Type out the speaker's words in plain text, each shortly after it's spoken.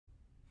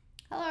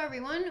Hello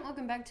everyone,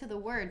 welcome back to the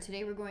Word.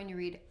 Today we're going to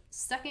read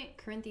 2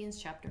 Corinthians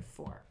chapter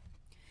 4.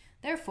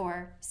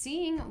 Therefore,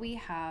 seeing we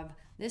have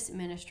this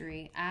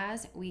ministry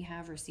as we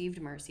have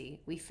received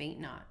mercy, we faint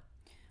not,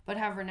 but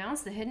have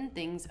renounced the hidden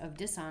things of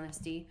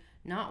dishonesty,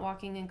 not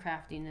walking in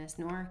craftiness,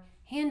 nor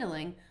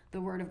handling the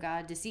word of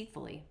God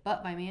deceitfully,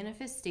 but by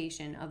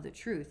manifestation of the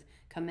truth,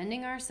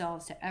 commending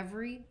ourselves to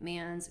every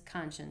man's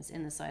conscience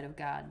in the sight of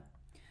God.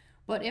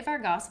 But if our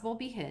gospel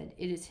be hid,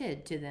 it is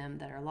hid to them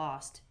that are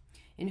lost,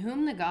 in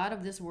whom the God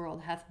of this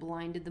world hath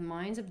blinded the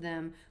minds of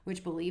them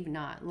which believe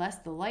not,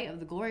 lest the light of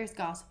the glorious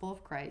gospel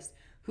of Christ,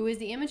 who is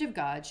the image of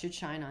God, should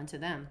shine unto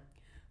them.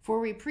 For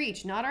we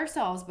preach not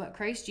ourselves, but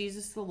Christ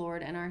Jesus the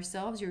Lord, and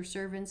ourselves your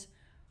servants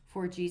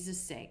for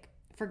Jesus' sake.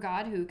 For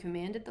God, who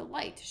commanded the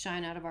light to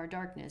shine out of our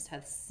darkness,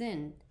 hath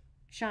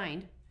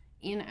shined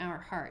in our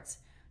hearts,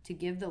 to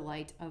give the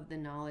light of the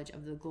knowledge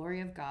of the glory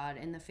of God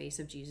in the face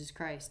of Jesus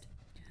Christ.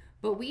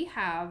 But we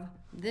have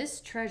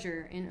this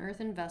treasure in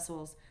earthen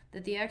vessels,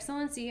 that the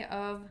excellency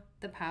of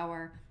the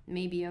power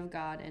may be of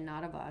God and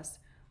not of us.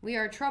 We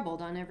are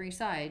troubled on every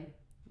side,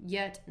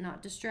 yet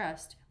not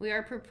distressed. We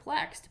are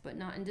perplexed, but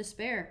not in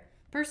despair.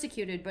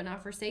 Persecuted, but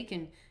not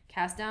forsaken.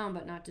 Cast down,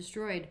 but not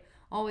destroyed.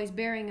 Always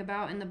bearing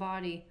about in the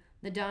body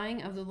the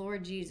dying of the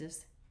Lord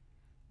Jesus,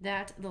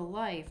 that the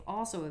life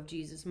also of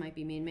Jesus might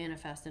be made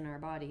manifest in our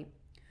body.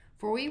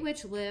 For we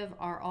which live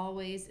are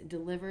always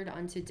delivered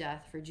unto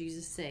death for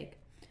Jesus' sake,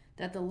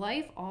 that the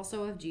life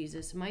also of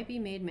Jesus might be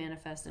made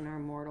manifest in our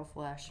mortal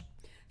flesh.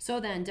 So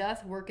then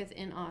death worketh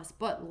in us,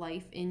 but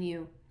life in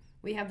you.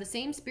 We have the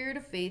same spirit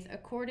of faith,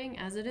 according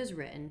as it is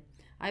written,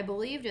 I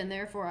believed, and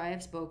therefore I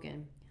have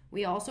spoken.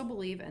 We also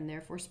believe, and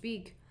therefore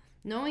speak,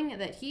 knowing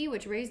that he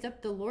which raised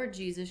up the Lord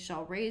Jesus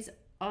shall raise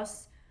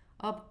us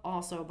up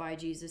also by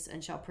Jesus,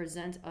 and shall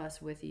present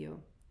us with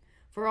you.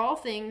 For all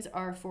things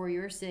are for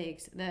your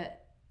sakes,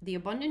 that the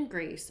abundant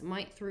grace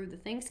might through the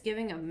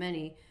thanksgiving of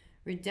many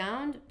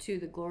redound to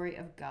the glory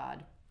of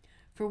God.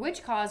 For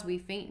which cause we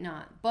faint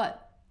not,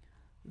 but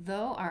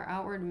though our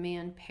outward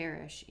man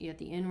perish, yet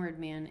the inward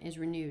man is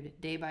renewed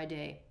day by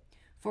day.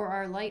 For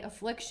our light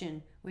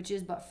affliction, which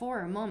is but for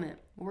a moment,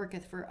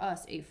 worketh for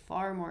us a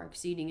far more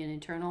exceeding and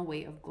eternal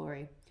weight of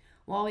glory,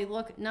 while we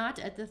look not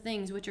at the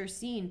things which are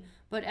seen,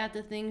 but at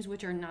the things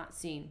which are not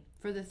seen.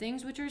 For the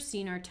things which are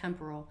seen are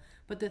temporal,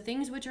 but the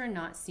things which are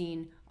not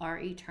seen are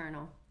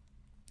eternal.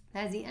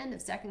 That is the end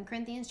of 2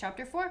 Corinthians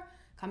chapter 4.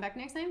 Come back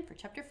next time for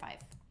chapter 5.